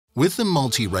With the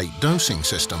multi-rate dosing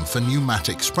system for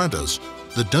pneumatic spreaders,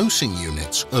 the dosing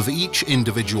units of each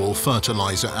individual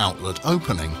fertilizer outlet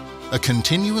opening are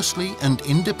continuously and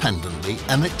independently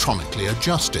electronically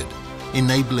adjusted,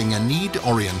 enabling a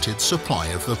need-oriented supply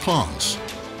of the plants.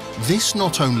 This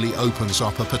not only opens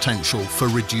up a potential for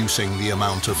reducing the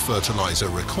amount of fertilizer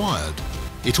required,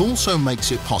 it also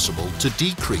makes it possible to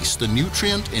decrease the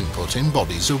nutrient input in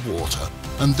bodies of water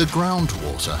and the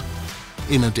groundwater.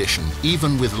 In addition,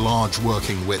 even with large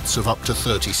working widths of up to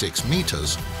 36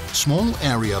 meters, small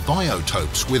area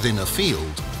biotopes within a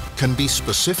field can be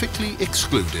specifically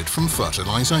excluded from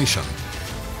fertilization.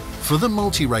 For the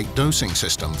multi-rate dosing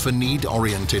system for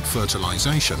need-oriented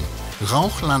fertilization,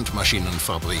 Rauch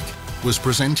Landmaschinenfabrik was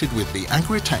presented with the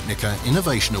Agritechnica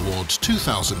Innovation Awards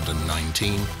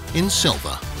 2019 in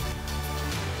silver.